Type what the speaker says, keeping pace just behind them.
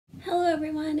Hello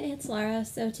everyone, it's Lara.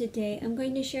 So today I'm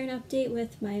going to share an update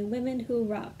with my Women Who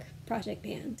Rock project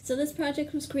band. So this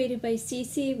project was created by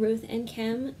CeCe, Ruth, and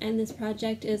Kim, and this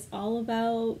project is all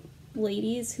about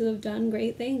ladies who have done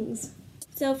great things.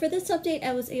 So for this update,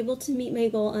 I was able to meet my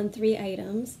goal on 3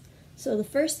 items. So the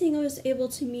first thing I was able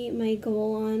to meet my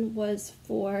goal on was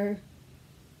for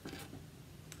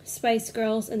Spice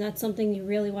Girls, and that's something you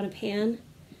really want to pan.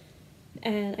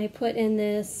 And I put in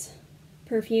this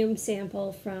Perfume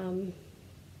Sample from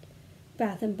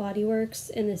Bath & Body Works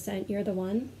in the scent You're the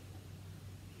One.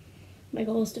 My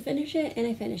goal is to finish it, and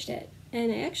I finished it.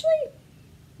 And I actually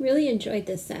really enjoyed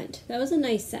this scent. That was a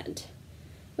nice scent.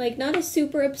 Like, not a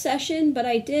super obsession, but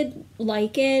I did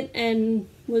like it and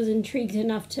was intrigued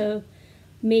enough to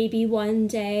maybe one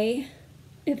day,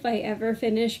 if I ever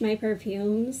finish my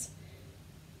perfumes,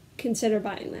 consider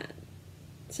buying that.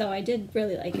 So I did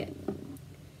really like it.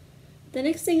 The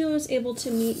next thing I was able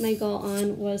to meet my goal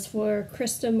on was for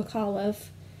Krista McAuliffe,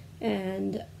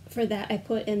 and for that I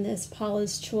put in this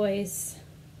Paula's Choice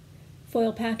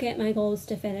foil packet. My goal was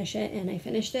to finish it, and I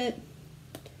finished it.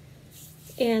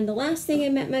 And the last thing I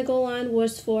met my goal on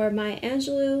was for my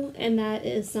Angelou, and that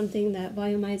is something that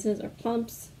volumizes or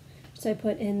plumps. So I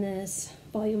put in this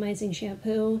volumizing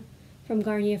shampoo from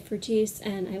Garnier Frutis,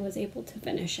 and I was able to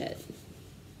finish it.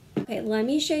 Okay, let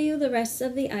me show you the rest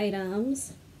of the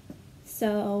items.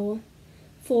 So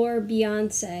for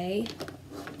Beyonce,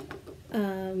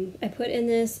 I put in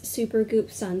this Super Goop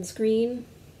sunscreen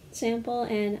sample,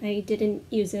 and I didn't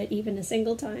use it even a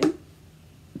single time.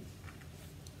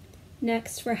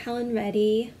 Next, for Helen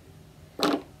Reddy,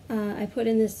 I put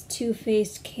in this Too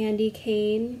Faced Candy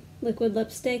Cane liquid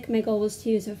lipstick. My goal was to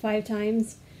use it 5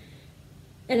 times,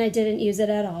 and I didn't use it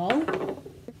at all.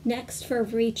 Next, for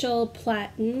Rachel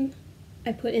Platten,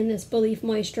 I put in this Belief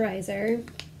Moisturizer.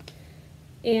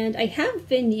 And I have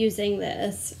been using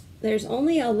this. There's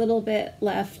only a little bit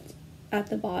left at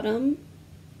the bottom.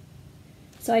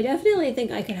 So I definitely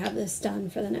think I could have this done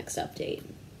for the next update.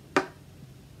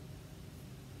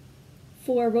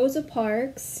 For Rosa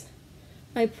Parks,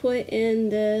 I put in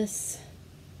this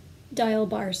Dial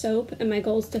Bar Soap, and my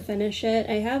goal is to finish it.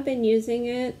 I have been using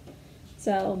it,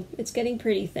 so it's getting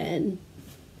pretty thin.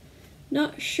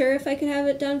 Not sure if I could have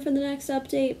it done for the next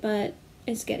update, but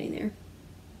it's getting there.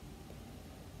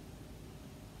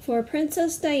 For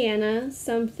Princess Diana,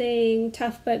 something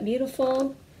tough but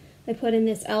beautiful, I put in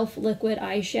this e.l.f. liquid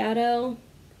eyeshadow.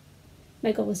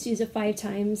 My goal was to use it 5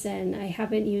 times, and I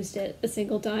haven't used it a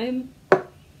single time.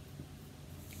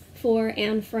 For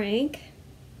Anne Frank,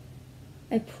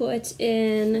 I put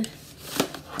in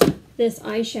this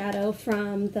eyeshadow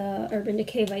from the Urban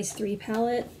Decay Vice 3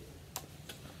 palette,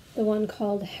 the one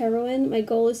called Heroine. My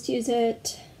goal is to use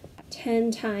it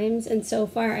 10 times, and so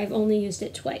far I've only used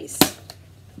it twice.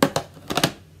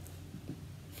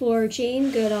 For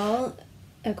Jane Goodall,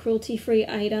 a cruelty-free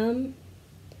item,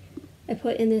 I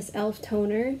put in this e.l.f.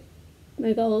 toner.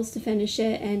 My goal is to finish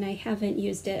it, and I haven't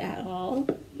used it at all.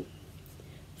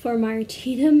 For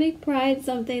Martina McBride,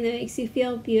 something that makes you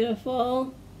feel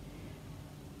beautiful,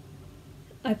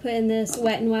 I put in this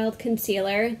Wet n Wild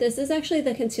concealer. This is actually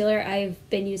the concealer I've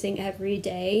been using every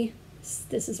day.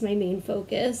 This is my main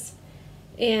focus.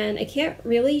 And I can't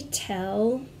really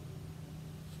tell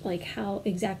like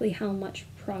exactly how much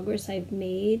progress I've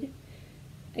made.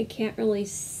 I can't really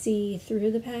see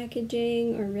through the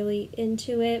packaging or really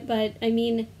into it, but I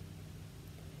mean,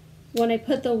 when I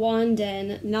put the wand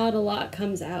in, not a lot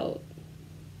comes out.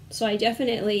 So I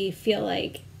definitely feel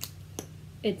like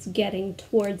it's getting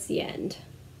towards the end.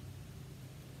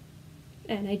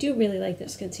 And I do really like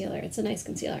this concealer. It's a nice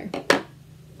concealer.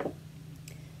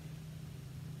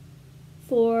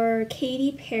 For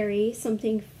Katy Perry,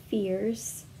 something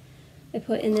fierce, I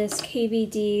put in this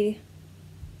KVD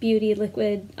Beauty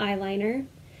Liquid Eyeliner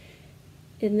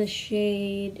in the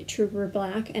shade Trooper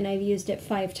Black, and I've used it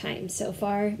 5 times so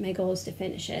far. My goal is to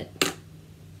finish it.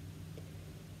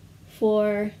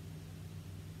 For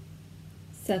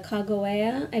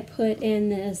Sacagawea, I put in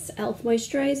this e.l.f.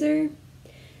 moisturizer.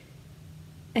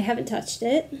 I haven't touched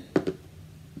it.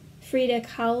 Frida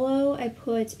Kahlo, I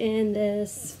put in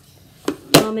this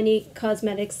Dominique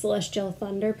Cosmetics Celestial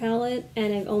Thunder palette,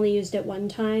 and I've only used it 1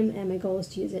 time, and my goal is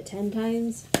to use it 10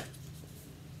 times.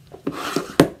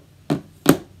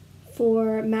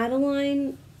 For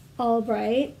Madeline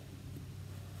Albright,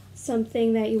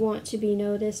 something that you want to be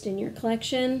noticed in your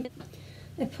collection,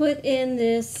 I put in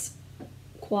this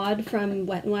quad from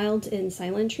Wet n Wild in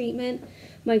Silent Treatment.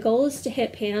 My goal is to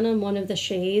hit pan on one of the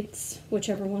shades,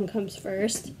 whichever one comes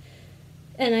first,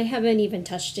 and I haven't even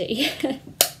touched it yet.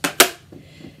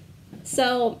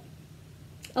 So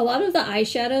A lot of the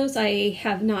eyeshadows I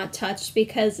have not touched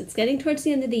because it's getting towards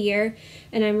the end of the year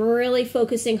and I'm really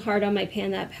focusing hard on my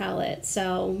Pan That palette.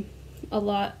 So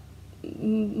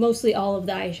mostly all of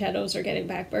the eyeshadows are getting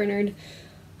backburnered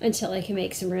until I can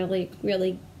make some really,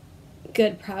 really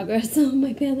good progress on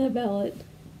my Pan That palette.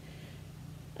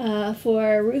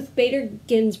 For Ruth Bader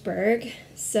Ginsburg,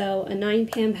 so a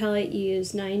 9-pan palette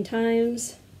used 9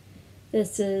 times.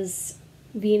 This is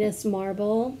Venus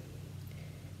Marble.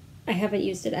 I haven't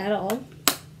used it at all.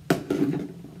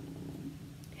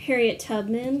 Harriet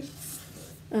Tubman.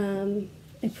 I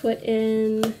put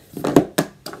in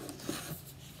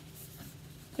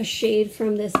a shade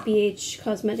from this BH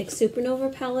Cosmetics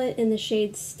Supernova palette in the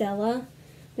shade Stella.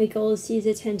 My goal is to use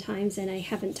it 10 times and I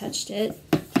haven't touched it.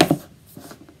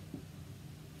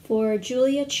 For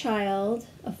Julia Child,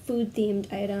 a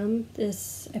food-themed item,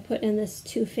 I put in this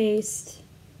Too Faced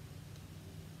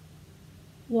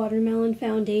Watermelon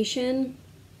Foundation,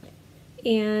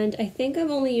 and I think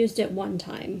I've only used it 1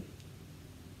 time.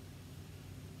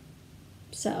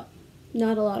 So,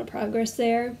 not a lot of progress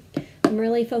there. I'm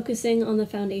really focusing on the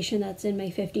foundation that's in my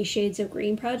 50 Shades of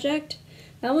Green project.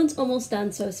 That one's almost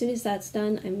done, so as soon as that's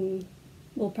done,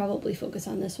 we'll probably focus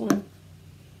on this one.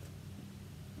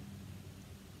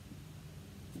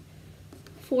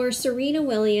 For Serena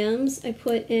Williams, I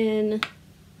put in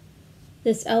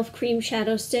this e.l.f. Cream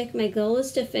Shadow Stick. My goal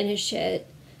is to finish it.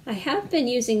 I have been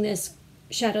using this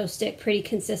shadow stick pretty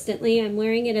consistently. I'm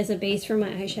wearing it as a base for my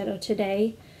eyeshadow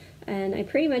today, and I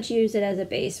pretty much use it as a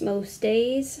base most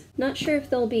days. Not sure if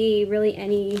there'll be really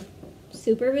any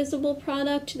super visible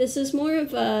product. This is more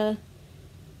of a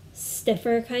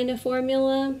stiffer kind of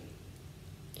formula,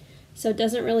 so it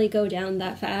doesn't really go down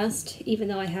that fast, even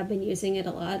though I have been using it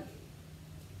a lot.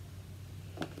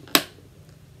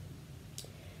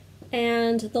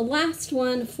 And the last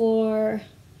one for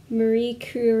Marie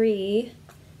Curie,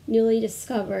 Newly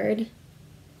Discovered,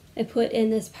 I put in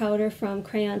this powder from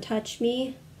Crayon Touch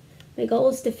Me. My goal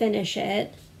is to finish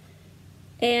it.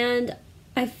 And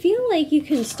I feel like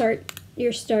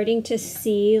you're starting to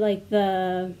see like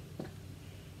the,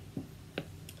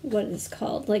 what is it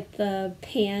called? Like the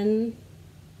pan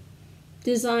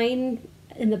design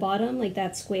in the bottom, like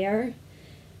that square.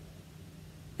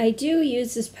 I do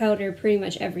use this powder pretty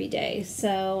much every day,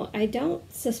 so I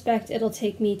don't suspect it'll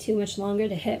take me too much longer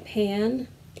to hit pan.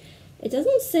 It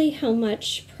doesn't say how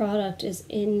much product is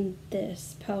in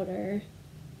this powder.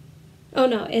 Oh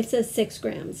no, it says 6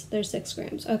 grams. There's 6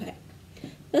 grams. Okay.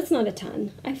 That's not a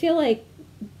ton. I feel like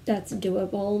that's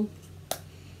doable.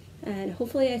 And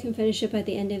hopefully I can finish it by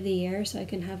the end of the year so I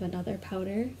can have another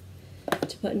powder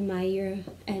to put in my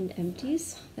year-end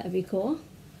empties. That'd be cool.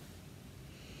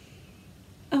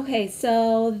 Okay,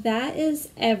 so that is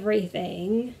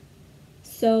everything.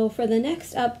 So for the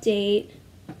next update,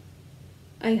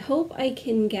 I hope I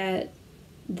can get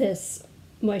this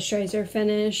moisturizer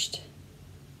finished.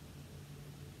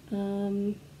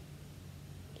 I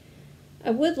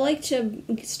would like to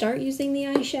start using the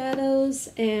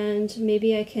eyeshadows, and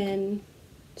maybe I can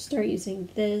start using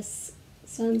this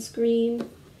sunscreen,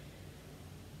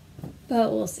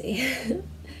 but we'll see.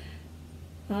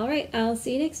 Alright, I'll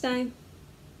see you next time.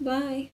 Bye.